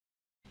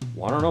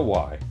Want to know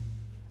why?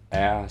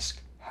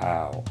 Ask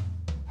how.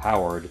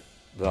 Howard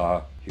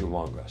the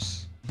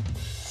Humongous.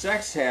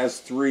 Sex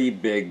has three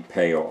big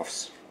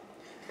payoffs.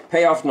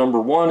 Payoff number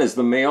one is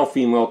the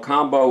male-female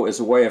combo as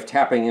a way of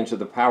tapping into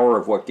the power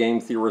of what game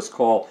theorists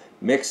call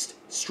mixed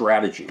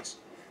strategies.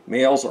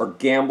 Males are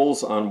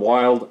gambles on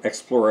wild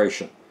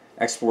exploration.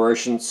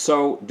 Exploration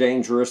so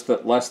dangerous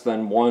that less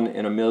than 1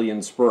 in a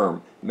million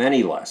sperm,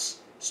 many less,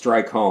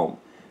 strike home.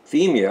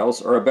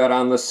 Females are a bet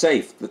on the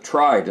safe, the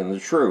tried, and the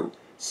true.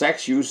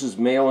 Sex uses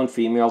male and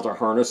female to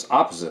harness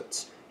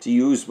opposites, to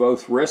use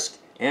both risk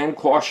and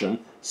caution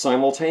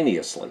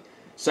simultaneously.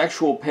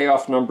 Sexual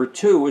payoff number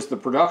two is the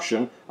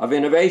production of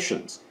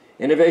innovations.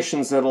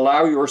 Innovations that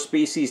allow your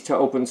species to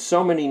open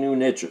so many new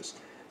niches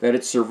that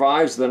it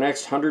survives the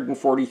next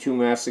 142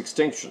 mass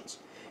extinctions.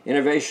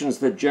 Innovations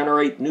that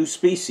generate new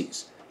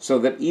species, so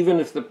that even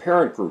if the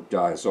parent group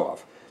dies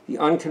off, the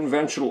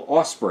unconventional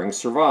offspring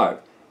survive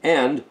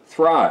and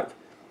thrive.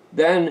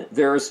 Then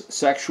there's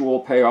sexual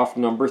payoff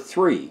number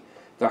three,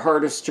 the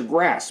hardest to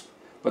grasp,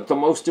 but the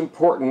most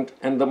important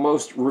and the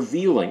most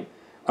revealing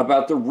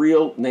about the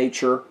real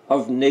nature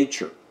of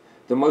nature,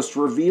 the most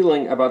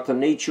revealing about the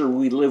nature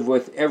we live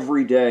with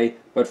every day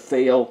but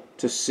fail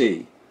to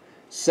see.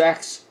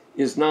 Sex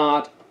is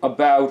not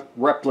about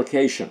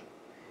replication.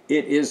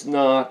 It is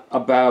not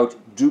about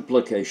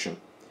duplication.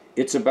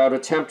 It's about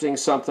attempting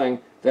something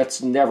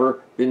that's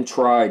never been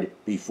tried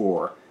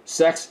before.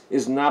 Sex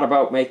is not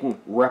about making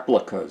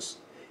replicas.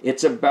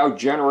 It's about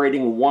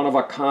generating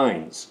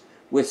one-of-a-kinds.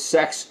 With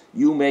sex,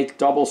 you make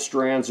double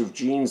strands of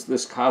genes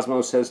this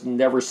cosmos has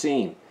never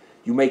seen.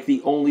 You make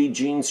the only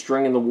gene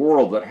string in the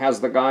world that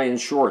has the guy in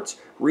shorts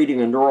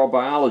reading a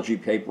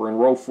neurobiology paper in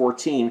row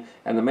 14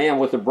 and the man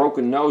with the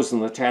broken nose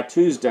and the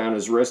tattoos down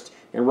his wrist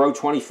in row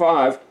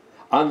 25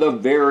 on the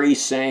very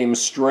same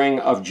string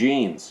of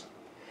genes.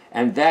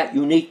 And that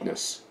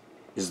uniqueness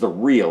is the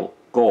real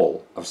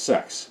goal of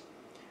sex.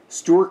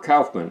 Stuart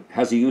Kauffman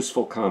has a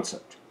useful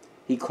concept.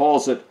 He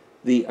calls it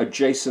the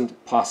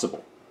adjacent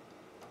possible.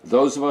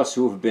 Those of us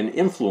who have been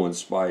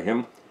influenced by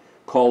him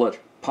call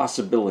it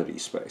possibility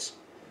space.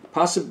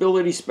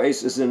 Possibility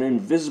space is an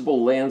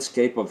invisible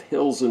landscape of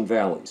hills and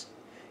valleys.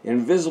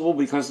 Invisible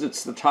because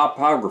it's the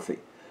topography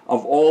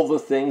of all the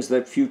things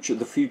that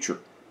the future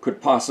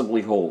could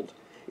possibly hold.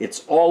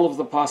 It's all of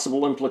the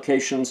possible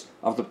implications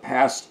of the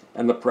past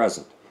and the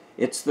present.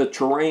 It's the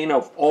terrain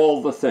of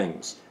all the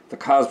things the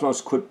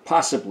cosmos could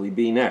possibly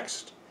be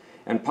next.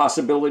 And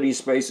possibility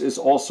space is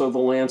also the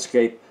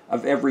landscape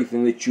of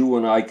everything that you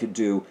and I could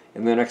do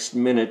in the next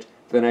minute,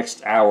 the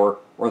next hour,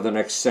 or the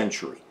next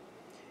century.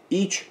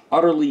 Each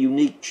utterly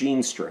unique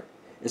gene string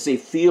is a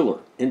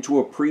feeler into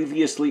a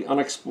previously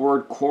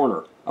unexplored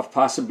corner of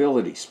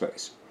possibility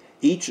space.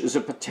 Each is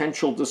a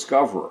potential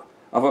discoverer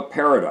of a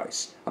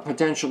paradise, a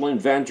potential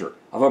inventor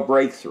of a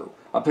breakthrough,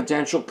 a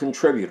potential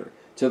contributor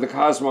to the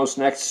cosmos'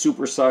 next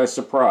supersized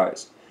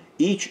surprise.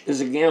 Each is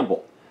a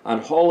gamble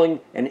on hauling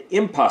an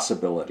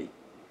impossibility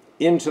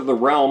into the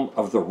realm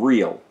of the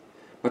real.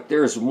 But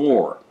there's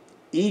more.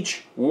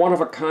 Each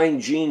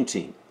one-of-a-kind gene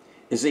team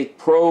is a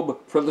probe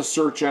for the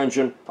search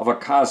engine of a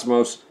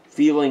cosmos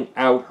feeling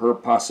out her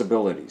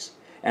possibilities.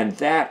 And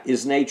that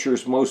is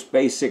nature's most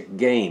basic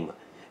game,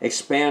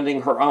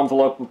 expanding her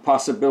envelope of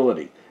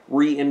possibility,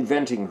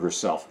 reinventing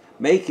herself,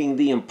 making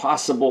the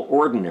impossible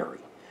ordinary.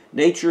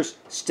 Nature's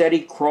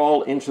steady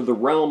crawl into the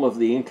realm of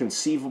the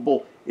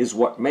inconceivable is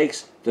what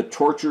makes the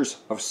tortures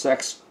of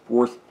sex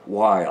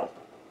worthwhile.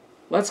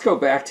 Let's go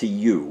back to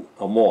you,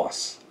 a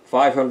moss,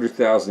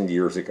 500,000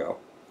 years ago.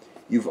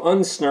 You've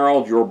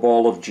unsnarled your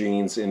ball of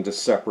genes into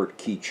separate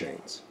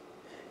keychains.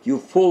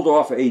 You've pulled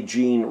off a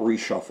gene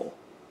reshuffle.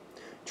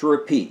 To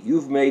repeat,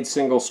 you've made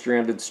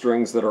single-stranded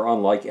strings that are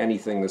unlike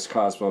anything this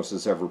cosmos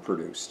has ever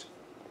produced.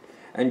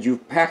 And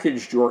you've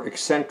packaged your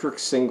eccentric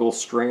single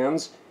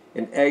strands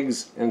in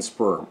eggs and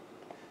sperm.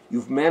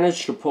 You've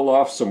managed to pull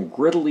off some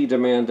grittily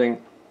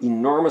demanding,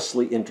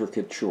 enormously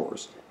intricate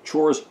chores.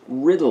 Chores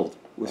riddled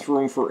with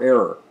room for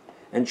error,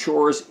 and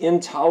chores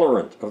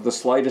intolerant of the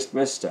slightest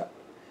misstep.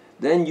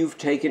 Then you've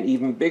taken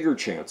even bigger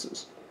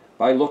chances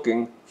by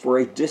looking for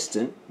a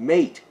distant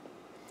mate.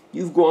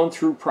 You've gone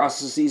through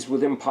processes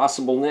with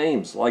impossible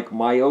names like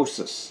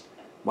meiosis,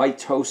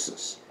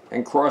 mitosis,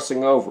 and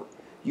crossing over.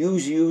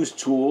 You've used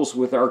tools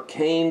with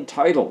arcane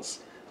titles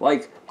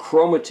like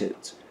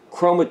chromatids,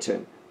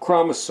 chromatin,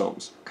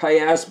 chromosomes,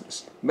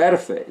 chiasmus,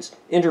 metaphase,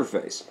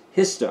 interphase,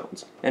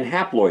 histones, and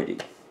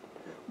haploidy.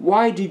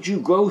 Why did you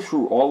go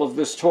through all of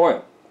this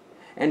toil?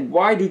 And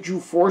why did you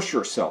force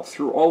yourself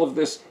through all of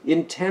this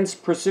intense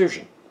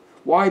precision?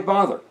 Why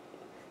bother?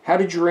 How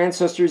did your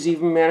ancestors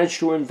even manage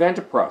to invent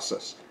a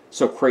process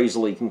so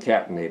crazily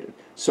concatenated,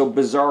 so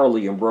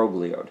bizarrely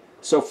imbroglioed,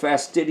 so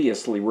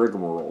fastidiously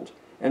rigmarolled,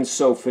 and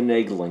so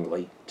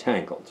finaglingly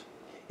tangled?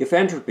 If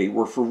entropy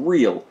were for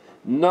real,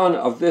 none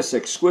of this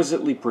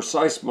exquisitely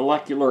precise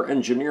molecular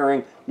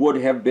engineering would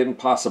have been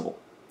possible.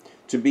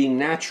 To be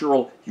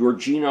natural, your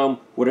genome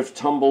would have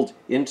tumbled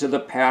into the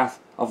path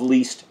of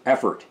least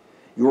effort.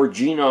 Your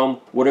genome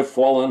would have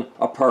fallen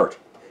apart.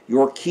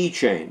 your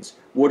keychains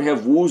would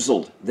have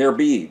woozled their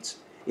beads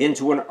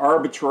into an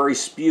arbitrary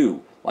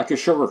spew like a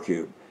sugar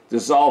cube,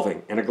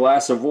 dissolving in a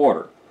glass of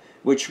water,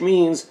 which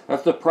means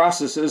that the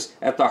processes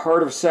at the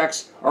heart of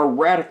sex are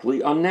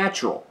radically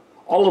unnatural.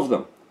 All of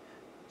them.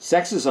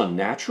 Sex is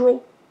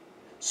unnatural?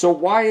 So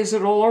why is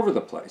it all over the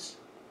place?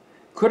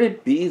 Could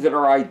it be that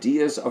our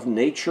ideas of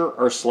nature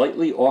are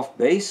slightly off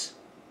base?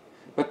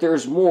 But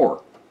there's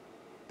more.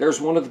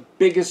 There's one of the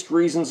biggest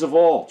reasons of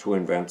all to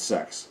invent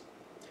sex.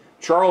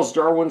 Charles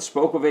Darwin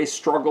spoke of a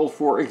struggle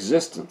for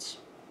existence.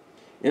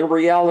 In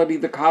reality,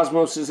 the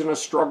cosmos is in a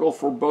struggle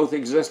for both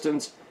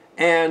existence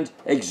and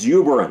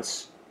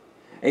exuberance,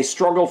 a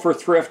struggle for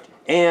thrift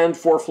and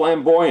for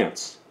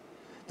flamboyance.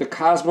 The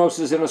cosmos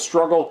is in a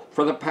struggle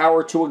for the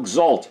power to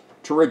exult,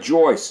 to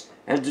rejoice,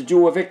 and to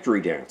do a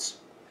victory dance.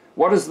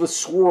 What is the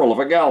swirl of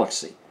a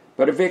galaxy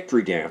but a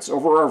victory dance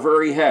over our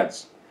very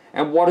heads?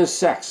 And what is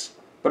sex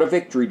but a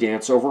victory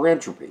dance over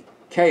entropy,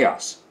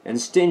 chaos,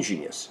 and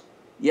stinginess?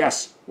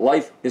 Yes,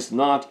 life is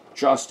not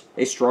just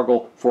a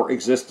struggle for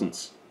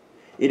existence.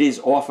 It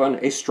is often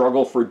a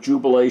struggle for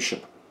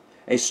jubilation,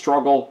 a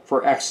struggle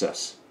for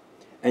excess.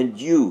 And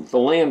you, the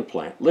land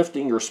plant,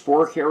 lifting your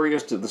spore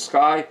carriers to the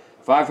sky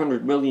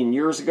 500 million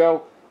years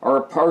ago, are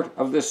a part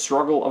of this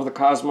struggle of the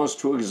cosmos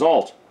to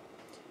exalt.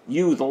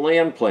 You, the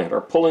land plant,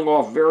 are pulling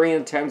off very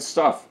intense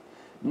stuff,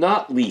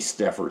 not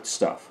least effort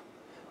stuff,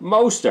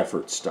 most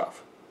effort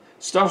stuff.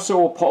 Stuff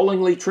so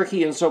appallingly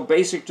tricky and so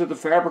basic to the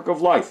fabric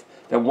of life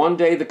that one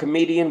day the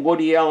comedian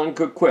Woody Allen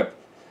could quip,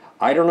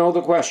 "I don't know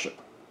the question,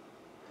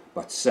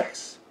 but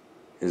sex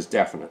is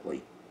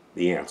definitely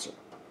the answer."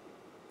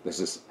 This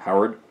is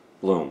Howard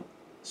Bloom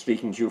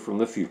speaking to you from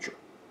the future.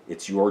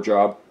 It's your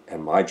job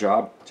and my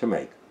job to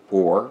make.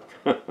 Or,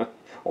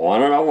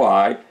 want to know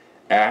why?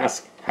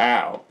 Ask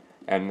how.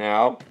 And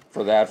now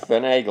for that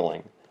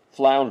finagling,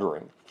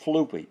 floundering,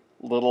 floopy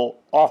little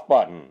off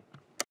button.